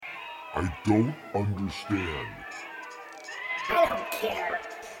I don't understand. I don't care.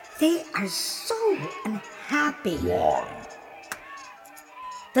 They are so unhappy. Why?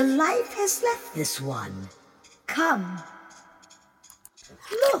 The life has left this one. Come.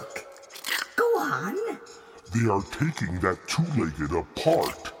 Look. Go on. They are taking that two-legged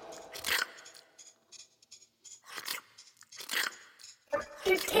apart.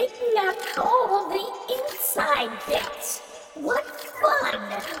 You're taking out all the inside bits. What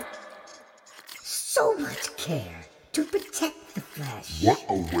fun! So much care to protect the flesh. What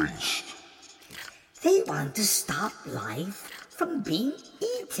a waste. They want to stop life from being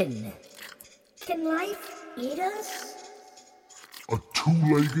eaten. Can life eat us? A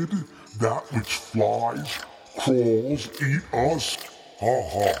two-legged, that which flies, crawls, eat us? Ha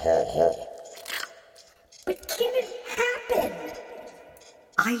ha ha ha. But can it happen?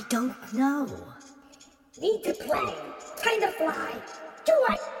 I don't know. Need to play. Kind of fly.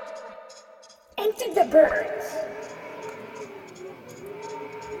 Joy. Enter the birds.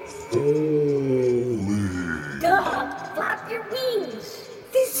 Holy. Duh, flap your wings.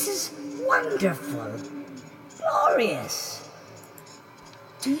 This is wonderful. Glorious.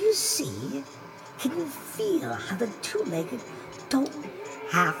 Do you see? Can you feel how the two-legged don't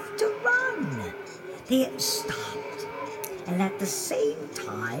have to run? They have stopped and at the same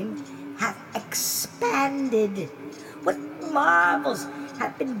time have expanded. What marvels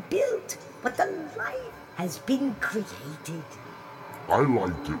have been built? What a life has been created. I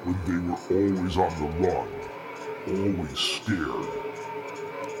liked it when they were always on the run, always scared.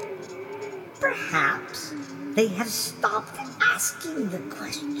 Perhaps they have stopped asking the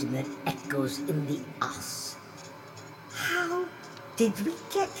question that echoes in the us. How did we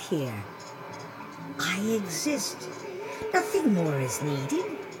get here? I exist. Nothing more is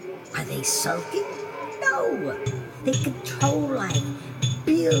needed. Are they sulking? No. They control life,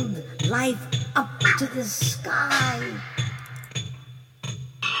 build life up to the sky.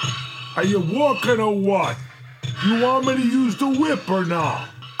 Are you walking or what? You want me to use the whip or not?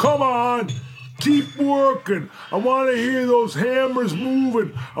 Come on, keep working. I want to hear those hammers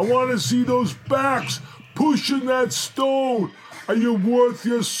moving. I want to see those backs pushing that stone. Are you worth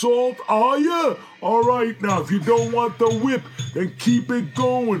your salt? Are you? All right, now, if you don't want the whip, then keep it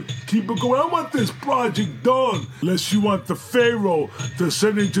going. Keep it going. I want this project done. Unless you want the Pharaoh to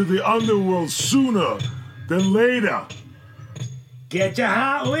send into the underworld sooner than later. Get your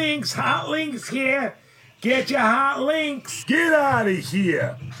hot links here. Get your hot links. Get out of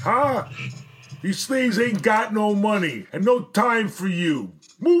here, huh? These slaves ain't got no money and no time for you.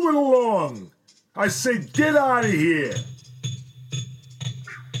 Move it along. I said get out of here.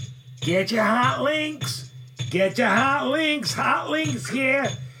 Get your hot links. Get your hot links here.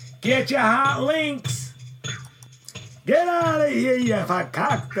 Get your hot links. Get out of here, you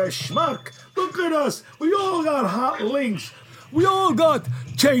fakakta schmuck. Look at us. We all got hot links. We all got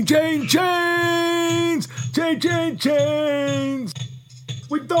chains. Chains.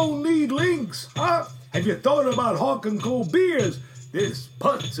 We don't need links, huh? Have you thought about hawking cold beers? This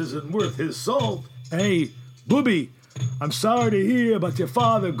putz isn't worth his salt. Hey, Booby, I'm sorry to hear about your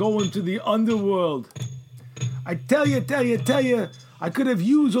father going to the underworld. I tell you, I could have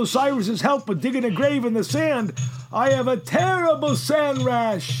used Osiris's help with digging a grave in the sand. I have a terrible sand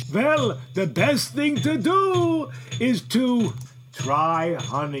rash. Well, the best thing to do is to try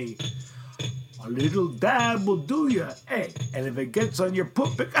honey. A little dab will do you. Hey, and if it gets on your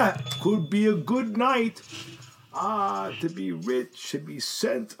puppet, could be a good night. To be rich should be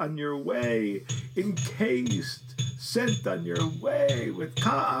sent on your way, encased, sent on your way with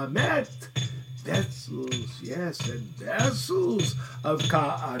Ka'amet. Vessels, yes, and vessels of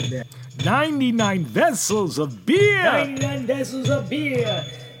Ka'amet. 99 vessels of beer. 99 vessels of beer.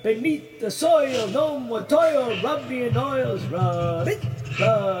 Beneath the soil, no more toil. Rub me in oils. Rub it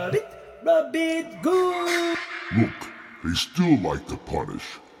good. Look, they still like to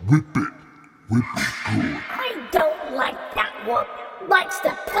punish. Whip it. Whip it good. I don't like that one. Likes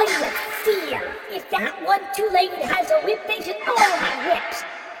to play with fear. If that one two-legged has a whip, they should all have whips.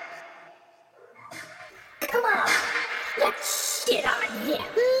 Come on, let's shit on him.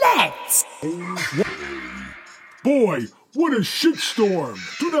 Let's! Boy, what a shitstorm!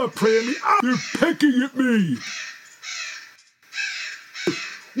 Do not pray at me. They're pecking at me.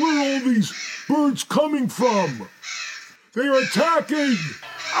 Where are all these birds coming from? They are attacking!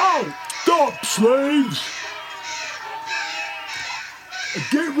 Ow! Stop, slaves!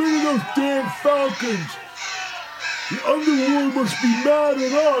 Get rid of those damn falcons! The underworld must be mad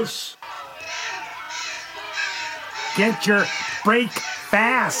at us! Get your break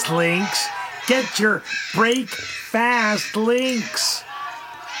fast, Lynx. Get your break fast, Lynx.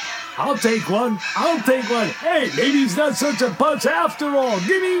 I'll take one. I'll take one. Hey, maybe he's not such a putz after all.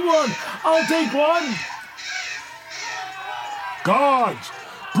 Give me one. I'll take one. Guards,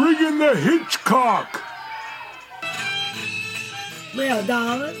 bring in the Hitchcock. Well,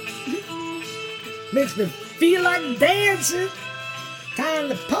 darling, makes me feel like dancing. Time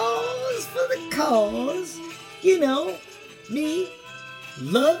to pause for the cause. You know, me,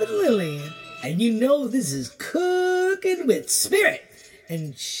 loving Lillian, and you know this is cooking with spirit.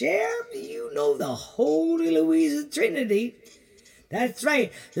 And Sheriff, you know the Holy Louisa Trinity. That's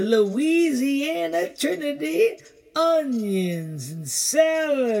right, the Louisiana Trinity. Onions and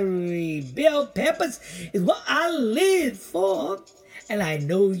celery, bell peppers is what I live for. And I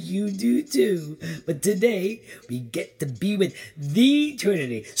know you do too. But today, we get to be with the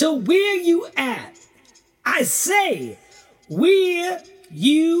Trinity. So where you at? I say, where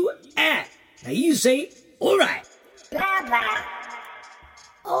you at? Now you say, all right. Blah, blah.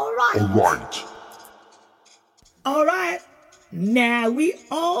 All right. All right. All right. Now we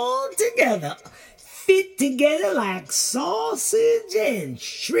all together. Fit together like sausage and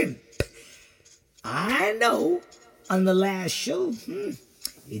shrimp. I know on the last show,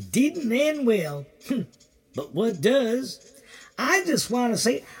 it didn't end well. But what does? I just want to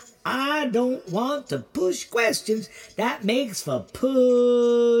say, I don't want to push questions. That makes for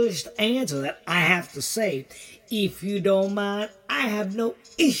pushed answers that I have to say. If you don't mind, I have no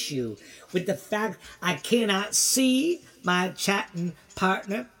issue with the fact I cannot see my chatting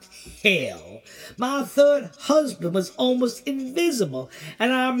partner. Hell, my third husband was almost invisible,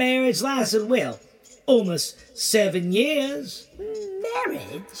 and our marriage lasted, well, almost 7 years.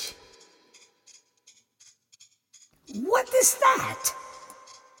 Marriage? What is that?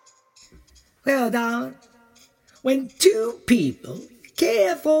 Well, darling, when two people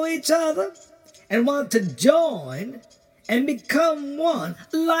care for each other and want to join and become one,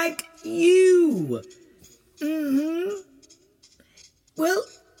 like you. Well,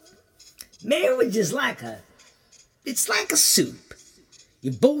 marriage is it's like a soup.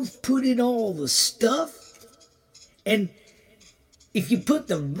 You both put in all the stuff, and if you put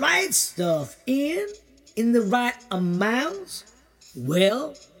the right stuff in the right amounts,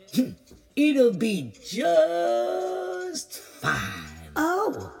 well, it'll be just fine.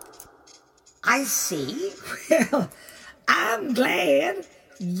 Oh, I see. Well, I'm glad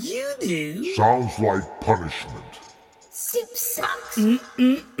you do. Sounds like punishment. Soup sucks.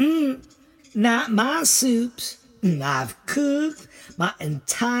 Not my soups. I've cooked my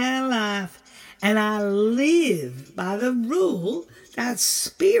entire life, and I live by the rule that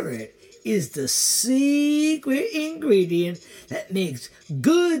spirit is the secret ingredient that makes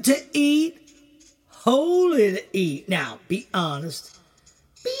good to eat, holy to eat. Now, be honest.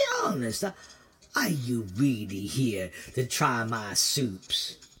 Be honest. Are you really here to try my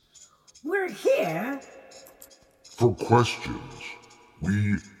soups? We're here. For questions.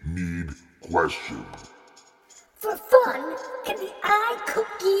 We need questions. For fun, can I cook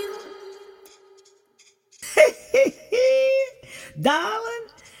you? Darling,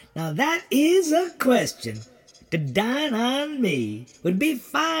 now that is a question. To dine on me would be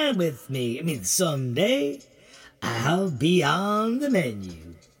fine with me. I mean, someday I'll be on the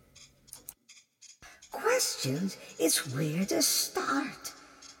menu. Questions is where to start.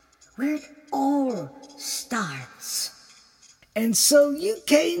 Where it all starts. And so you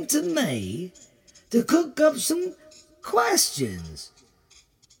came to me to cook up some questions.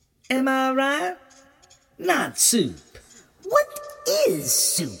 Am I right? Not soup. What is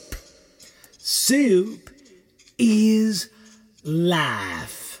soup? Soup is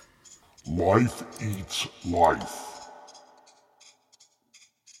life. Life eats life.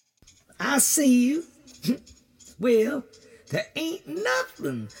 I see you. Well, there ain't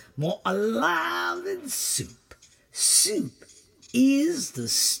nothing more alive than soup. Soup is the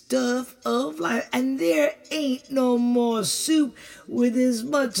stuff of life, and there ain't no more soup with as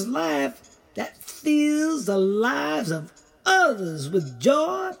much life that fills the lives of others with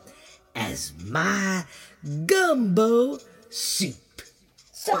joy as my gumbo soup.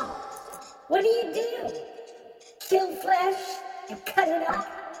 So, what do? Kill flesh and cut it up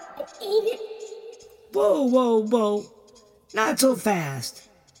and eat it? Whoa, whoa, whoa. Not so fast.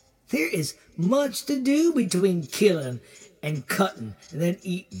 There is much to do between killing and cutting and then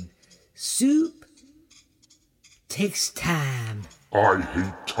eating. Soup takes time. I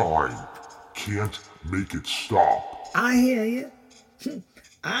hate time. Can't make it stop. I hear you.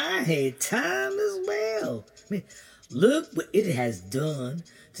 I hate time as well. I mean, look what it has done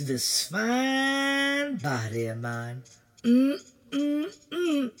to this fine body of mine.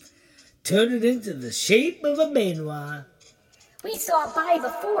 Turn it into the shape of a baignoire. We saw a body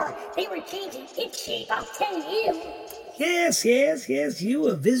before. They were changing its shape, I'll tell you. Yes. You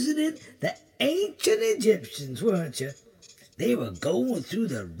were visiting the ancient Egyptians, weren't you? They were going through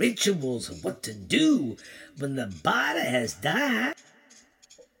the rituals of what to do when the body has died.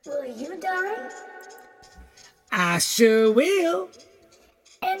 Will you die? I sure will.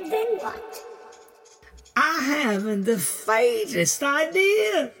 And then what? I haven't the faintest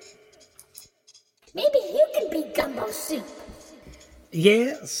idea. Maybe you can be Gumbo Soup.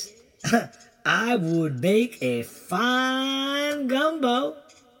 Yes, I would make a fine gumbo.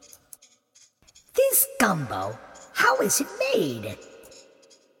 This gumbo, how is it made?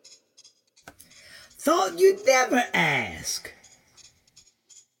 Thought you'd never ask.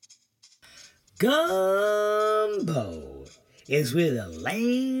 Gumbo is with a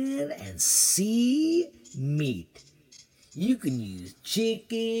land and sea meat. You can use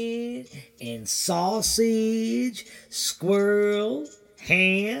chicken and sausage, squirrel,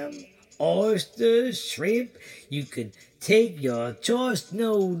 ham, oysters, shrimp. You can take your choice,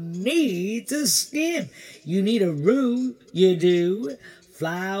 no need to skim. You need a roux, you do.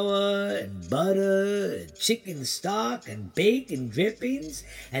 Flour and butter and chicken stock and bacon drippings,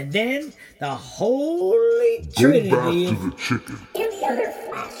 and then the holy Go back trinity to of... the chicken. And the other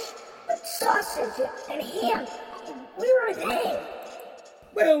flesh, with sausage and ham. Where are they?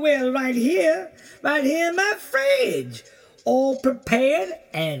 Well, right here in my fridge, all prepared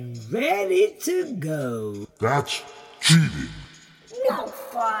and ready to go. That's cheating. No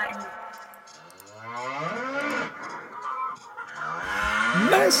fun.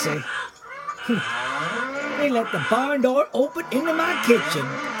 Mercy! They let the barn door open into my kitchen.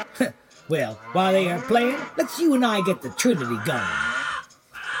 Well, while they are playing, let's you and I get the Trinity going.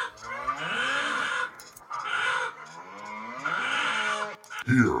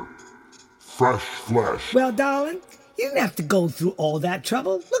 Here, fresh flesh. Well, darling, you didn't have to go through all that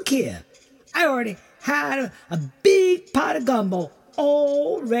trouble. Look here. I already had a big pot of gumbo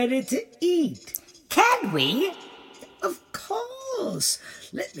all ready to eat. Can we? Of course.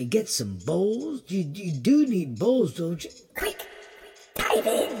 Let me get some bowls. You do need bowls, don't you? Quick, dive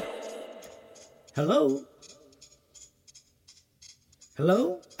in. Hello?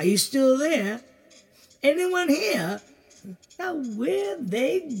 Hello? Are you still there? Anyone here? Now, where'd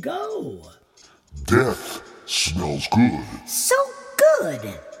they go? Death smells good. So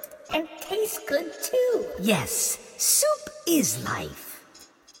good. And tastes good too. Yes, soup is life.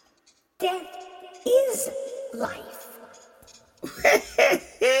 Death is life.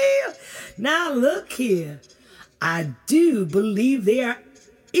 Now, look here. I do believe they are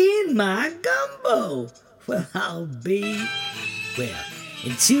in my gumbo. Well,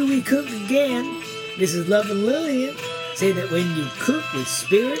 until we cook again, this is Love and Lillian. Say that when you cook with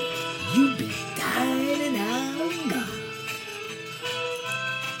spirit, you be